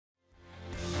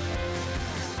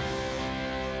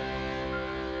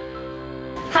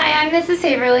I'm Mrs.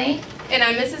 Haverly. And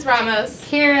I'm Mrs. Ramos.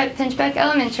 Here at Pinchbeck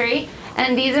Elementary.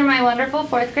 And these are my wonderful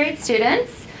 4th grade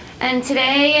students. And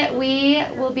today we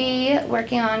will be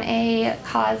working on a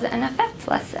cause and effect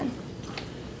lesson.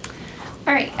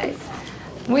 Alright guys,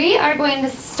 we are going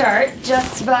to start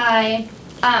just by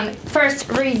first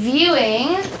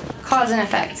reviewing cause and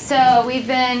effect. So we've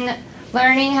been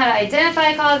learning how to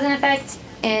identify cause and effect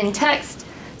in text.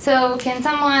 So can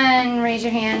someone raise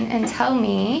your hand and tell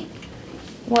me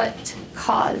what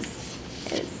cause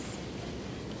is?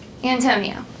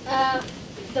 Antonio.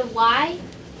 The why.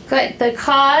 Good. The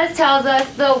cause tells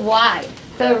us the why,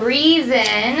 the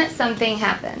reason something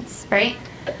happens, right?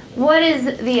 What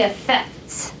is the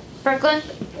effect? Brooklyn?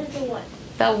 It's the what.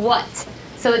 The what.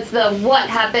 So it's the what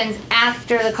happens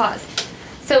after the cause.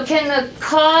 So can the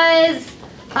cause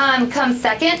come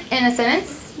second in a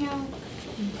sentence? No.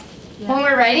 When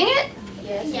we're writing it?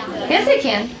 Yes. Yeah. Yes, it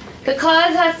can. The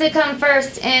cause has to come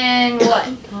first in what?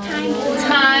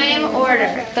 Time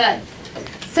order. Good.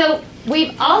 So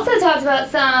we've also talked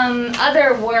about some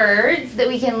other words that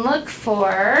we can look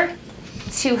for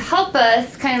to help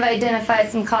us kind of identify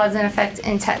some cause and effect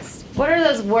in text. What are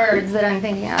those words that I'm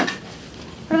thinking of?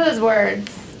 What are those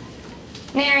words?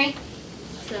 Mary?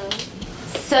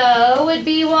 So would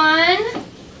be one.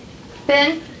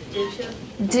 Ben? Due to.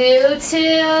 Due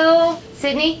to.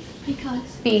 Sydney?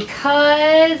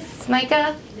 Because.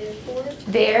 Micah?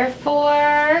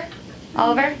 Therefore.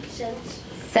 Oliver?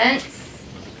 Since.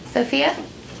 Sophia?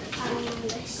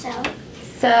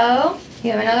 So.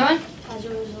 You have another one? As a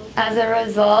result. As a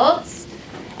result.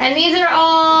 And these are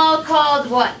all called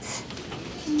what?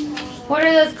 What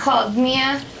are those called,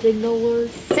 Mia? Signal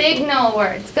words. Signal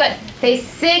words. Good. They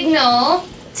signal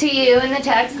to you in the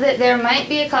text that there might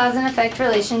be a cause and effect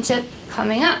relationship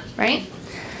coming up, right?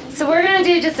 So we're going to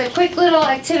do just a quick little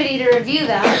activity to review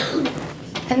that,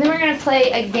 and then we're going to play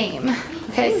a game.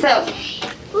 Okay, so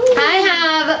I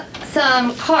have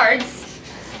some cards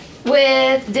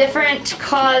with different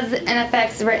cause and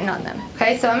effects written on them.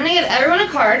 Okay, so I'm going to give everyone a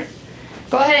card.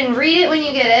 Go ahead and read it when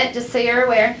you get it, just so you're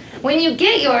aware. When you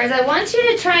get yours, I want you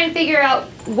to try and figure out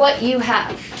what you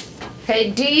have. Okay,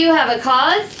 do you have a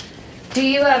cause? Do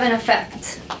you have an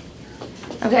effect?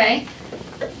 Okay?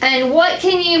 And what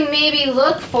can you maybe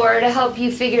look for to help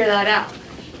you figure that out?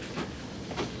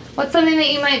 What's something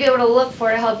that you might be able to look for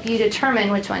to help you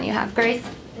determine which one you have? Grace?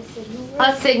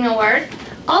 A signal word.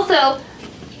 Also,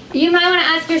 you might want to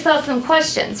ask yourself some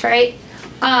questions, right?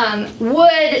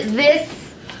 Would this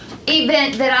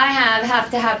event that I have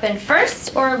to happen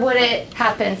first, or would it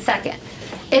happen second?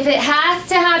 If it has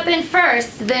to happen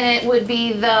first, then it would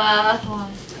be the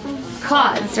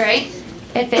cause, right?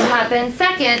 If it happens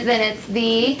second, then it's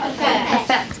the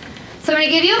effect. So I'm going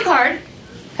to give you a card,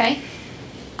 okay?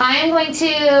 I am going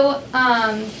to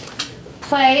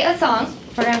play a song.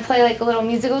 We're going to play like a little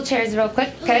musical chairs real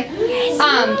quick, okay?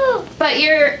 But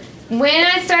when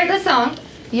I start the song,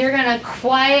 you're going to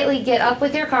quietly get up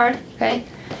with your card, okay?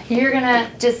 You're going to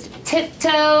just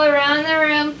tiptoe around the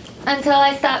room until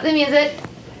I stop the music.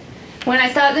 When I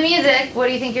stop the music, what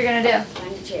do you think you're going to do?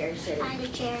 Find a chair and sit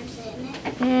in it.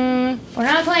 We're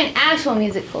not playing actual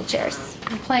musical chairs.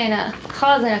 We're playing a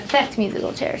cause and effect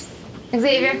musical chairs.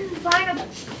 Xavier? Find a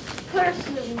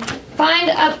person. Find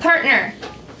a partner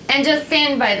and just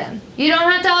stand by them. You don't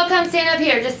have to all come stand up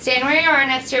here. Just stand where you are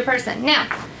next to your person. Now,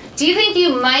 do you think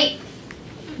you might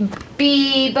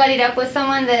be buddied up with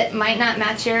someone that might not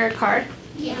match your card?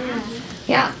 Yeah.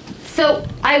 Yeah. So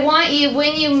I want you,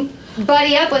 when you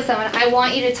buddy up with someone, I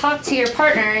want you to talk to your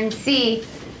partner and see,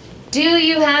 do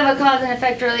you have a cause and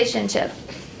effect relationship?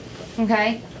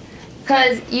 Okay?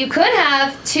 Because you could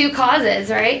have two causes,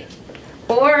 right?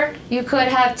 Or you could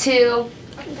have two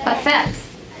effects.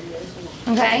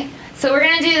 Okay? So we're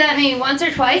going to do that maybe once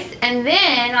or twice, and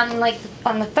then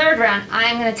on the third round,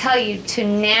 I'm going to tell you to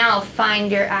now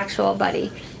find your actual buddy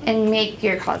and make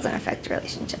your cause and effect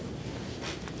relationship.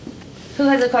 Who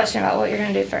has a question about what you're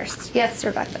going to do first? Yes,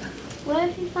 Rebecca. What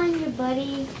if you find your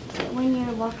buddy when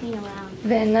you're walking around?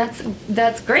 Then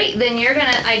that's great. Then you're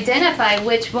going to identify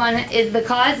which one is the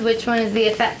cause, which one is the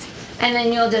effect. And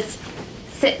then you'll just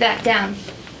sit back down.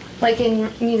 Like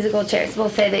in musical chairs, we'll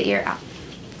say that you're out.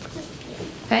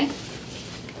 Okay?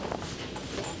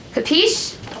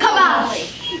 Capiche? Come on!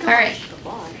 All right.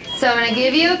 So I'm going to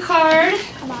give you a card.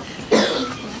 Come on.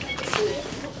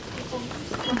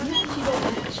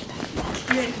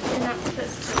 You're not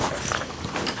supposed to.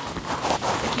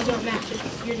 If you don't match it,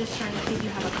 you're just trying to see if you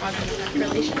have a cause and effect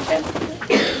relationship.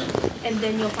 And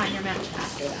then you'll find your match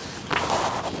after that.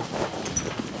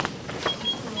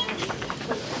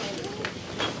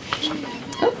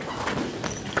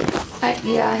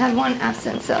 Yeah, I have one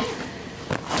absent, so.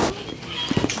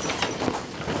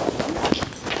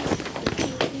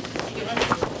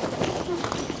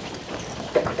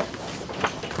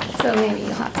 So maybe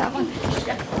you'll have that one.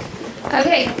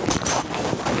 Okay.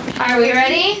 Are we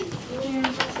ready?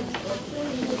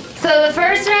 So the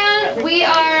first round, we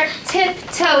are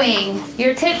tiptoeing.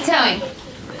 You're tiptoeing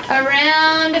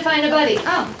around to find a buddy.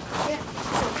 Oh,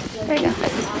 there you go.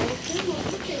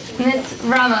 Miss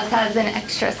Ramos has an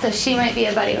extra, so she might be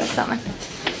a buddy with someone.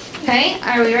 Okay,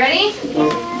 are we ready?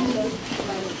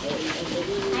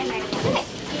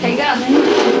 Okay, go.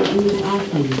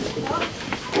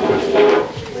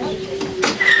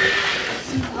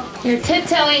 You're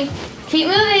tiptoeing. Keep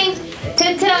moving.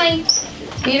 Tiptoeing.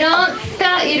 You don't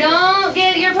stop. You don't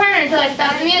get your partner until I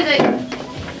stop the music.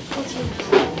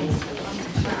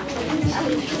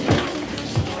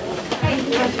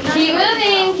 Keep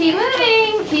moving. Keep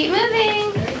moving. Keep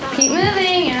moving. Keep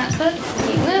moving. You're not supposed to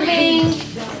keep moving.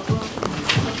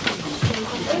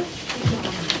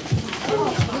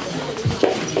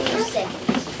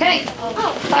 Okay.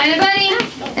 Find a buddy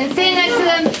and stand next to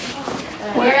them.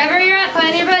 Wherever you're at,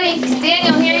 find your buddy.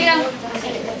 Daniel, here you go.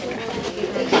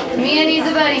 Mia needs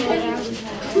a buddy.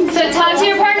 So talk to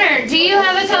your partner. Do you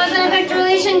have a cause and effect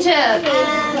relationship?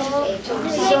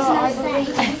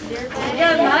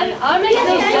 I'll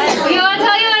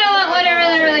tell you what I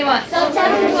really want.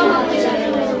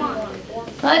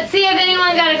 Let's see if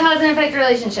anyone got a cause and effect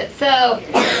relationship. So,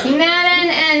 Madden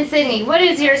and Sydney, what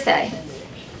does yours say?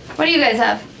 What do you guys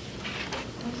have?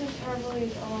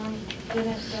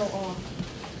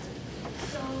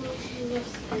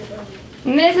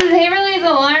 Mrs. Haverly's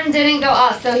alarm didn't go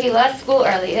off, so he left school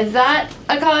early. Is that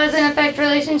a cause and effect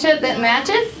relationship that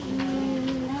matches?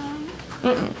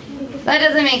 Mm-mm. That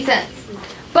doesn't make sense.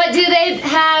 But do they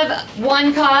have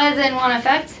one cause and one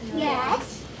effect?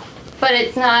 Yes. But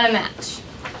it's not a match.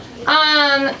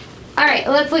 All right,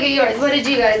 let's look at yours. What did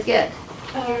you guys get?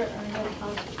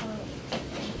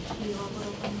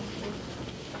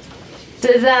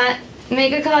 Does that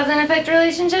make a cause and effect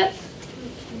relationship?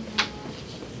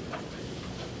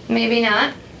 Maybe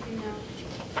not.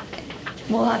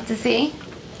 We'll have to see.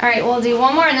 All right, we'll do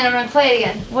one more and then I'm going to play it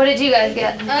again. What did you guys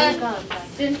get?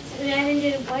 Since Madden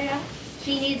didn't play out,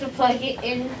 she needs to plug it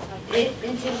into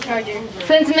the charger.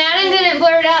 Since Madden didn't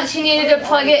blur it out, she needed to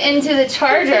plug it into the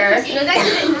charger. No, that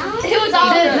didn't. It was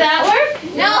Oliver. Does that work?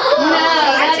 No,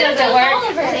 that doesn't work.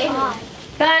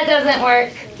 That doesn't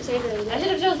work. I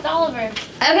should have chosen Oliver.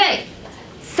 Okay,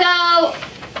 so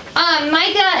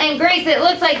Micah and Grace, it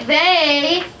looks like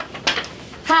they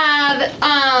have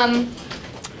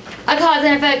a cause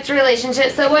and effect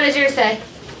relationship. So what does yours say?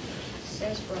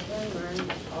 Since Brooklyn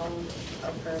learned all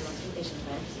of her multiplication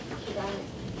facts,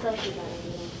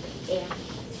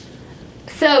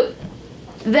 So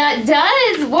that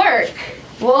does work.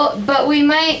 Well, but we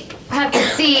might have to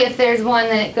see if there's one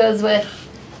that it goes with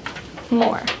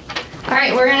more. All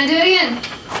right, we're gonna do it again.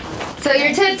 So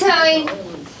you're tiptoeing.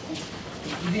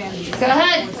 Go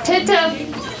ahead, tiptoe.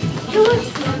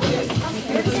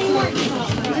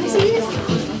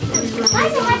 Why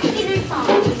do I have to get this song?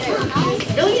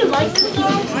 Don't you like this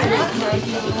song?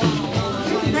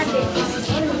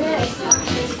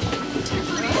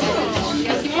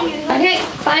 Okay,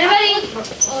 find a buddy.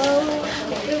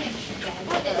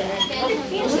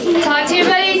 Talk to your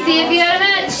buddy, see if you got a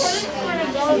match.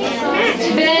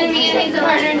 Ben, Mia needs a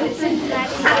partner.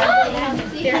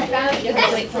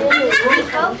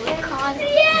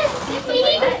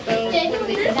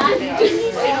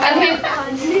 Okay,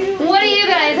 what do you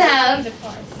guys have?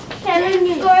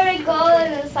 Kevin scored a goal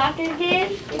in the soccer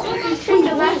game.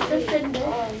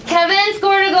 Kevin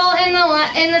scored a goal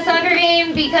in the soccer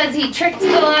game because he tricked the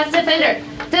last defender.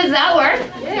 Does that work?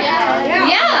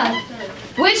 Yeah.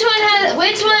 Which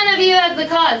one of you has the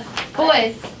cause?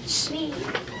 Boys. Me.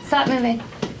 Stop moving.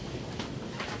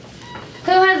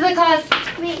 Who has the cause?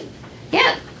 Me.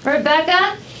 Yeah.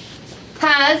 Rebecca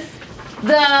has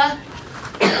the...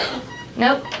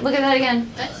 Nope. Look at that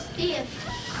again. Let's see it.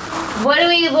 What do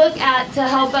we look at to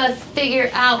help us figure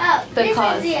out the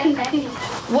cause?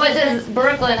 What does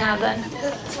Brooklyn have then?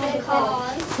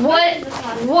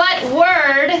 What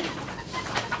word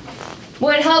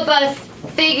would help us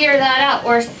figure that out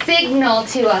or signal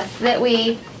to us that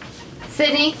we...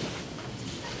 Sydney?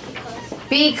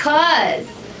 Because.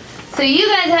 So you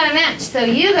guys had a match, so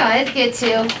you guys get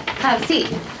to have a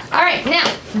seat. All right, now,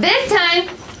 this time,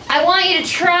 I want you to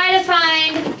try to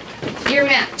find your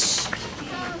match.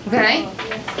 Okay?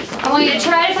 I want you to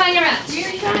try to find your match.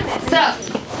 So,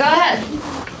 go ahead.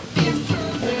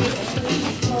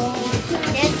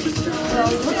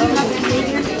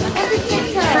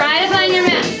 Try to find your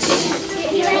match.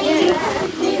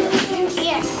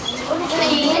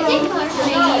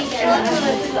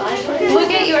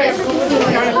 Look at yours.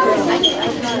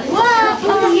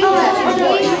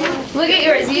 Look at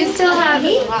yours. You still have,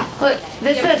 look,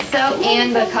 this says so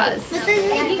and because.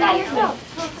 You got your phone.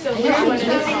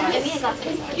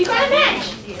 You got a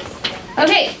match.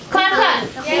 Okay, class.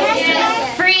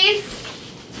 Freeze.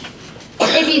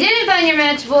 If you didn't find your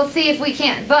match, we'll see if we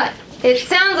can. But it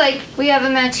sounds like we have a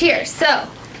match here. So,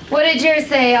 what did yours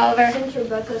say, Oliver? Since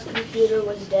Rebecca's computer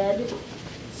was dead,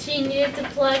 she needed to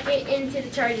plug it into the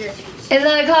charger. Is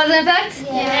that a cause and effect?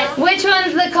 Yes. Which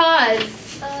one's the cause?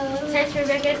 Since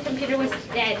Rebecca's computer was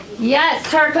dead. Yes,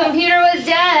 her computer was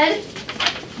dead.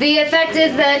 The effect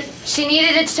is that she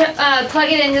needed to plug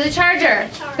it into the charger.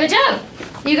 Good job.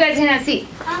 You guys can have a seat.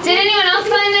 Did anyone else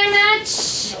find their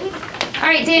match? All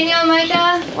right, Danielle and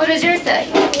Micah, what does yours say?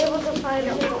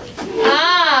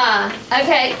 Ah,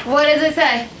 okay. What does it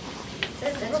say?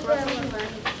 Since Brooklyn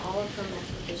learned all of her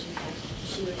multiplication facts,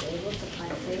 she was able to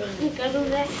find freedom.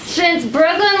 Since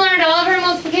Brooklyn learned all of her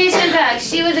multiplication facts,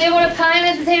 she was able to pie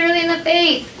Mrs. Haverly in the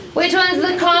face. Which one's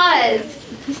the cause?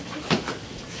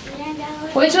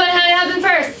 Which one had to happen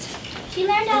first? She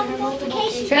learned all the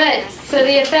multiplication. Good. So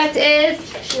the effect is?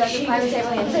 She got to pie Mrs.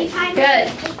 Haverly in the face. Good.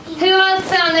 Who else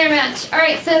found their match? All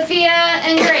right, Sophia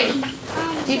and Grace.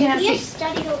 You can have a Sophia seat.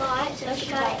 studied a lot, so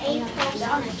she got an A+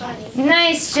 on it.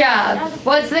 Nice job.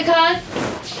 What's the cause?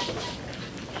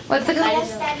 What's the I cause?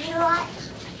 studied a lot,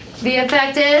 The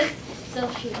effect is? so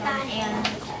she got an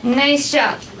A. Nice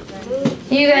job.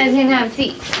 You guys can have a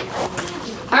seat.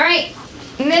 All right,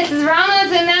 Mrs.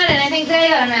 Ramos and Madden, I think they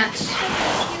got a match.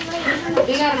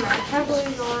 We got a match.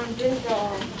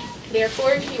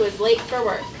 Therefore, she was late for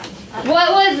work.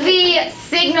 What was the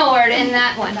signal word in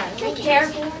that one?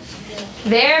 Careful.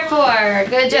 Therefore.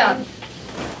 Good job.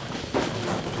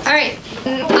 All right,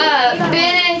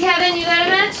 Ben and Kevin, you got a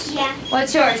match? Yeah.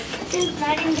 What's yours? Since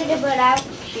Madden did it, but out.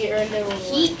 She earned a reward.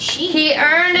 He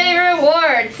earned a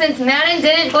reward. Since Madden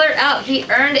didn't blurt out, he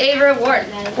earned a reward.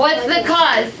 What's the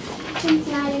cause? Since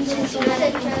Madden did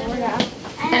it, but out.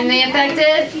 And the effect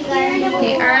is?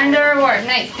 He earned a reward.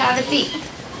 Nice. Have a seat.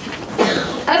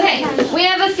 Okay, we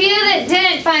have a few that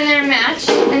didn't find their match,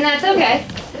 and that's okay.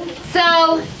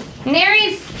 So,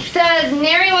 Neri says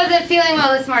Neri wasn't feeling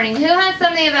well this morning. Who has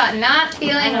something about not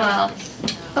feeling well?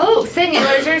 Oh, Sydney,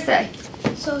 what does yours say?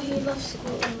 So he left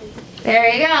school early. There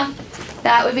you go.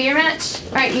 That would be your match.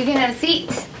 All right, you can have a seat.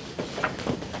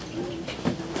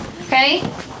 Okay.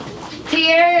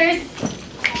 Pierre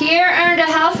earned a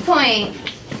house point.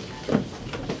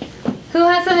 Who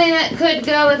has something that could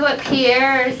go with what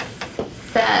Pierre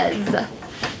says?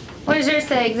 What does yours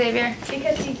say, Xavier?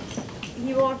 Because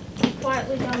he walked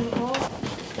quietly down the hall.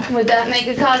 Would that make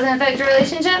a cause and effect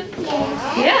relationship?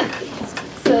 Yeah.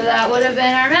 So that would have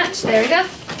been our match. There we go.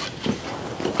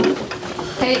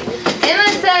 Okay. Emma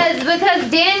says,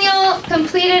 because Daniel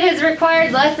completed his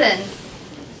required lessons,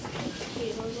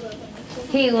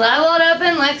 he leveled up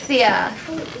in Lexia.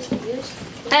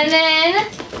 And then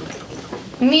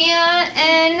Mia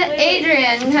and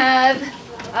Adrian have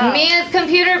Mia's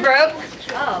computer broke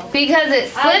because it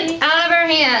slipped out of her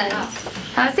hands.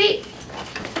 Have a seat.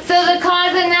 So the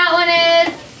cause in that one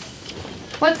is,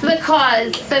 what's the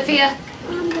cause, Sophia?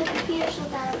 The computer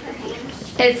slipped out of her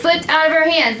hands. It slipped out of her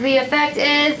hands. The effect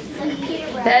is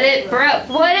that it broke.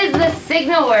 What is the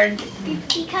signal word?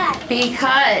 Because.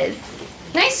 Because.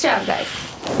 Nice job, guys.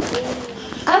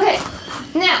 Okay,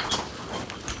 now,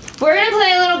 we're going to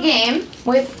play a little game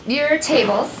with your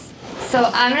tables. So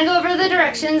I'm going to go over the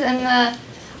directions and the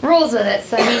rules with it.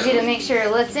 So I need you to make sure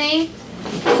you're listening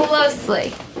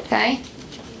closely, okay?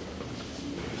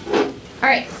 All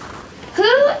right.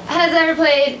 Who has ever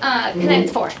played Connect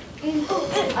 4?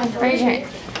 Raise your hand.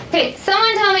 Okay,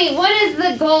 someone tell me, what is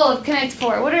the goal of Connect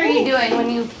 4? What are you doing when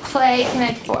you play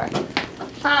Connect 4?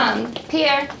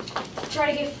 Pierre?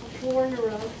 Try to get 4 in a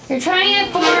row. You're trying to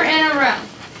get 4 in a row.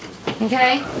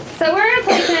 Okay? So we're going to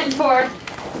play Connect 4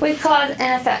 with cause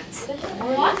and effect.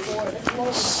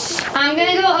 I'm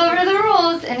going to go over the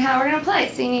rules and how we're going to play,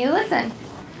 so you need to listen.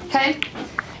 Okay?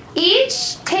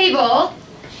 Each table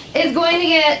is going to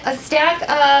get a stack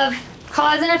of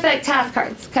cause and effect task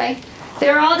cards, okay?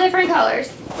 They're all different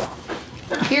colors.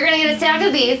 You're going to get a stack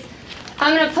of these.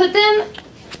 I'm going to put them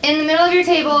in the middle of your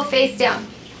table face down.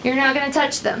 You're not going to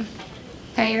touch them.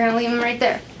 Okay, you're going to leave them right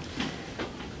there.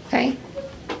 Okay?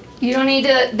 You don't need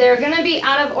to, they're going to be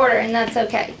out of order, and that's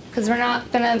okay, because we're not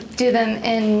going to do them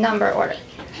in number order.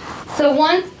 So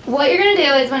what you're going to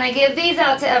do is when I give these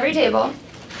out to every table,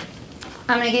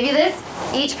 I'm going to give you this.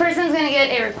 Each person's going to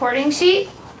get a recording sheet.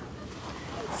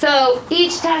 So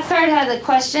each task card has a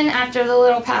question after the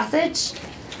little passage.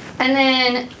 And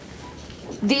then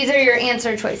these are your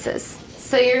answer choices.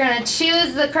 So you're going to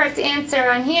choose the correct answer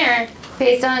on here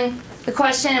based on the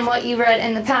question and what you read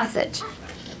in the passage.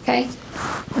 Okay?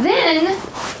 Then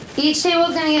each table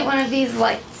is going to get one of these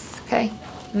lights. Okay?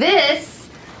 This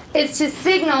is to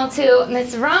signal to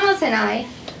Ms. Ramos and I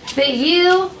that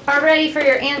you are ready for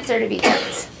your answer to be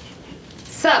checked.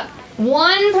 So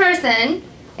one person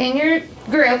in your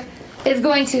group is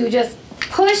going to just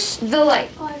push the light.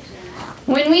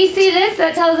 When we see this,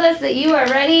 that tells us that you are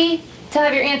ready to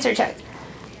have your answer checked.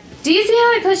 Do you see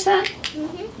how I pushed that?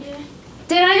 Mm-hmm.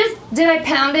 Yeah. Did I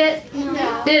pound it?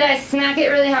 No. Did I smack it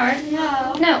really hard?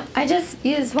 No. No, I just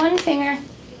used one finger.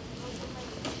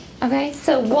 Okay,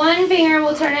 so one finger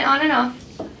will turn it on and off.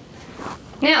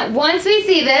 Now, once we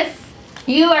see this,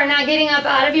 you are not getting up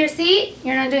out of your seat.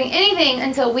 You're not doing anything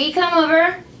until we come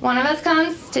over, one of us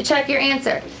comes to check your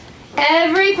answer.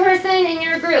 Every person in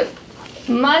your group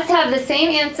must have the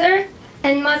same answer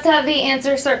and must have the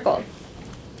answer circled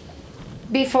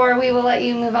before we will let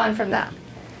you move on from that.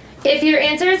 If your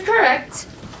answer is correct,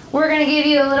 we're going to give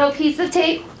you a little piece of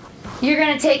tape. You're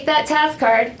going to take that task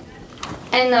card,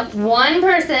 and the one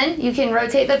person, you can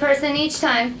rotate the person each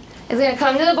time, is going to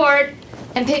come to the board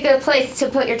and pick a place to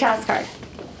put your task card.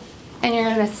 And you're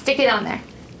going to stick it on there.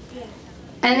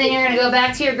 And then you're going to go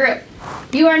back to your group.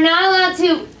 You are not allowed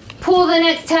to pull the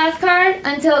next task card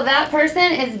until that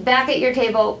person is back at your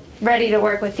table ready to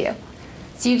work with you.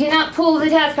 So you cannot pull the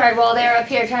task card while they're up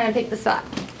here trying to pick the spot.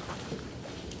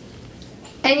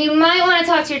 And you might want to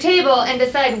talk to your table and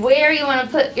decide where you want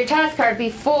to put your task card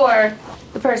before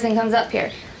the person comes up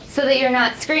here, so that you're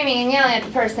not screaming and yelling at the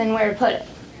person where to put it.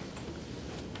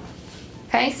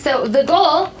 Okay, so the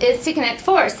goal is to connect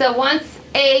 4. So once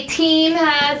a team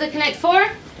has a connect 4,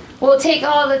 we'll take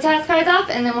all the task cards off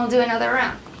and then we'll do another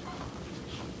round.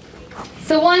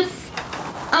 So once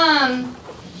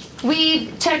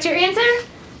we've checked your answer,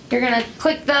 you're going to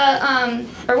click the,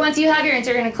 or once you have your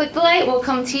answer, you're going to click the light. We'll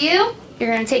come to you. You're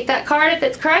going to take that card if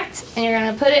it's correct, and you're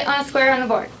going to put it on a square on the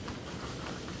board.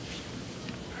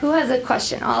 Who has a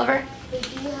question? Oliver? But do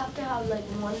you have to have like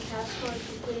one task card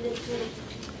completed too?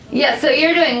 Yeah, so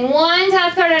you're doing one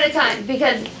task card at a time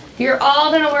because you're all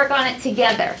going to work on it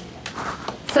together.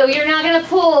 So you're not going to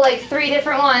pull like 3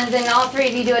 different ones and all 3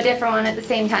 of you do a different one at the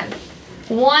same time.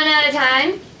 One at a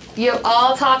time. You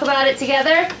all talk about it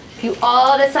together. You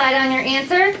all decide on your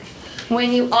answer.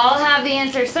 When you all have the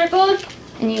answer circled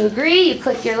and you agree, you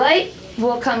click your light.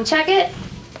 We'll come check it.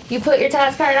 You put your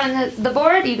task card on the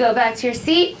board. You go back to your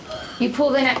seat. You pull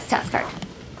the next task card.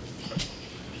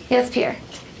 Yes, Pierre?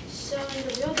 So in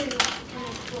the building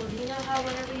floor, you know how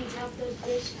whenever you drop those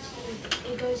discs,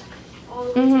 it goes all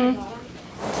the way to the bottom?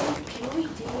 Can we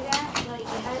do that? Like,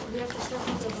 we have to start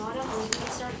from the bottom, or we can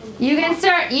start from the You can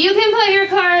start. You can put your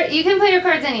card. You can put your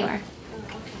cards anywhere.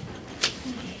 okay.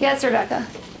 Yes, Rebecca.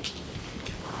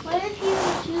 What if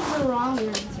you choose the wrong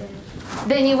answer?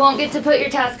 Then you won't get to put your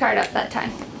task card up that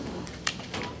time.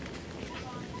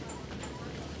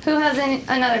 Who has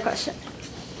another question?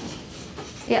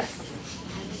 Yes.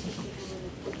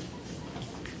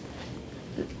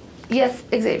 Yes,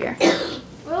 Xavier.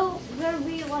 Well, there'll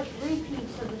be like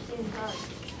repeats of the same card.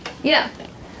 Yeah,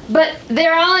 but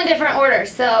they're all in different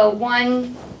orders. So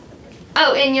one,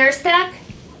 oh, in your stack?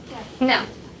 No.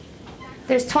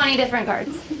 There's 20 different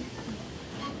cards.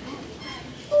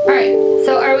 All right,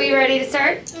 so are we ready to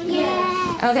start?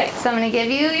 Yeah. Okay, so I'm going to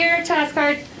give you your task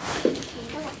card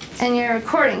and your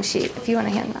recording sheet if you want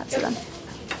to hand that to them.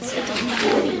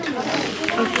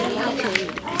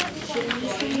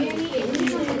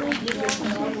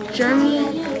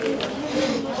 German.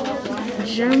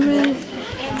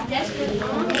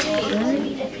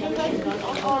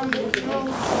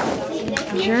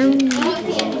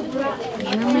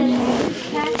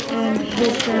 And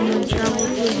his German travel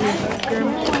to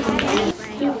German.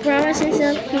 You promised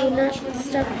yourself he would not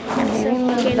stop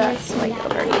himself again. That's like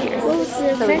over here. What was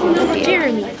the first number,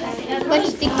 Jeremy?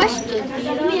 What's the question?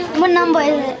 What number is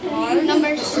it?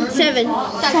 Number 7. 7.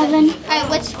 Alright,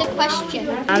 what's the question?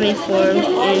 Tsunami formed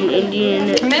in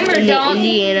Indiana. Remember, in the don't.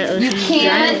 Indiana You Ocean.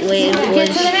 can't Giant wave get was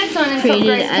to the next one until created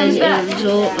Grace as comes a back.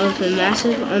 result of a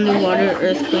massive underwater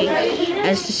earthquake.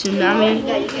 As the tsunami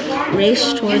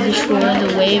raced toward the shore,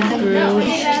 the wave grew.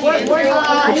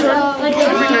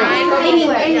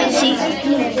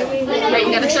 Right,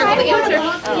 you gotta circle the answer.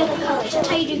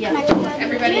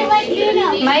 Everybody.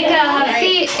 Micah, have a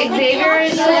seat. Xavier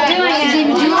is doing it.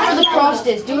 Do it for the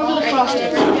frosted. Do it for the frosted.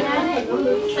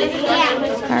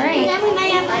 All right.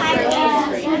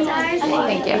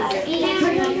 Thank you.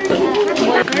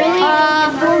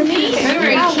 For me. Remember,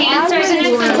 you can't start the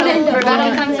next one until Rebecca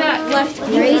comes back.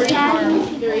 Three.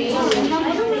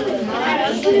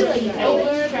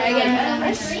 Try again.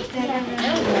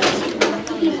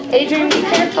 Adrian, be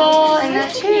careful in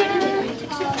that chair.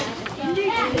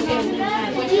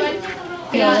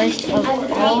 The list of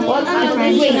all the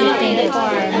friends she could think of.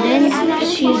 And then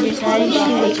she decided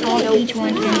she would call each one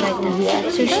and invite them.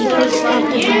 So she picks up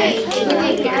the phone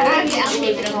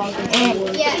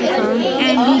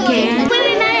and began. Put it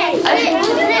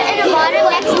in a bottle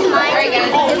next to mine. Hurry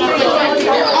up.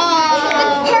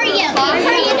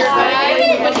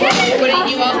 What did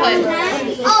you all put?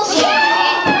 Oh, shit.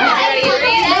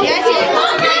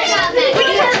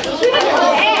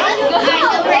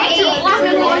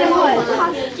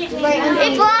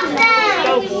 It blocked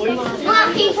them.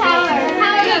 Blocking power.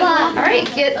 Power block. All right,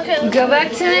 go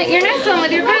back to your next one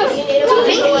with your group.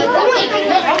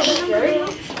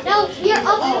 No, you're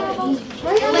up.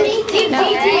 No, you can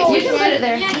put it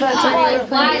there. That's where you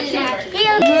put it.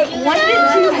 Wanted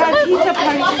to have pizza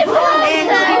party and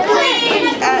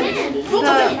at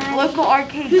the local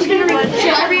arcade. Who's gonna read?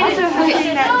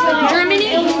 Germany.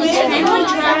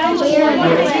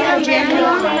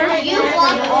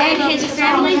 And his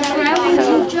family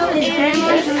traveled to his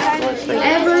grandmother's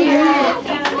every year.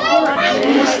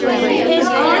 His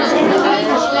aunt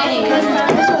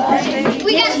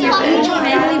We got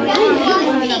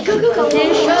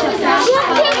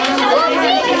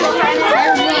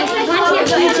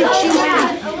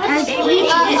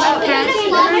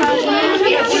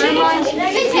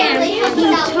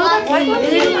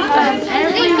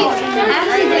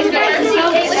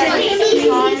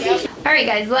All right,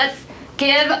 guys, let's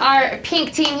give our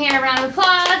pink team here a round of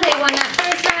applause. They won that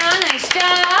first round. Nice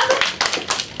job.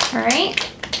 All right.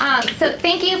 So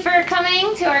thank you for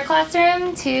coming to our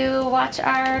classroom to watch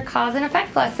our cause and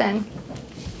effect lesson.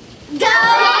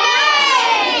 Go!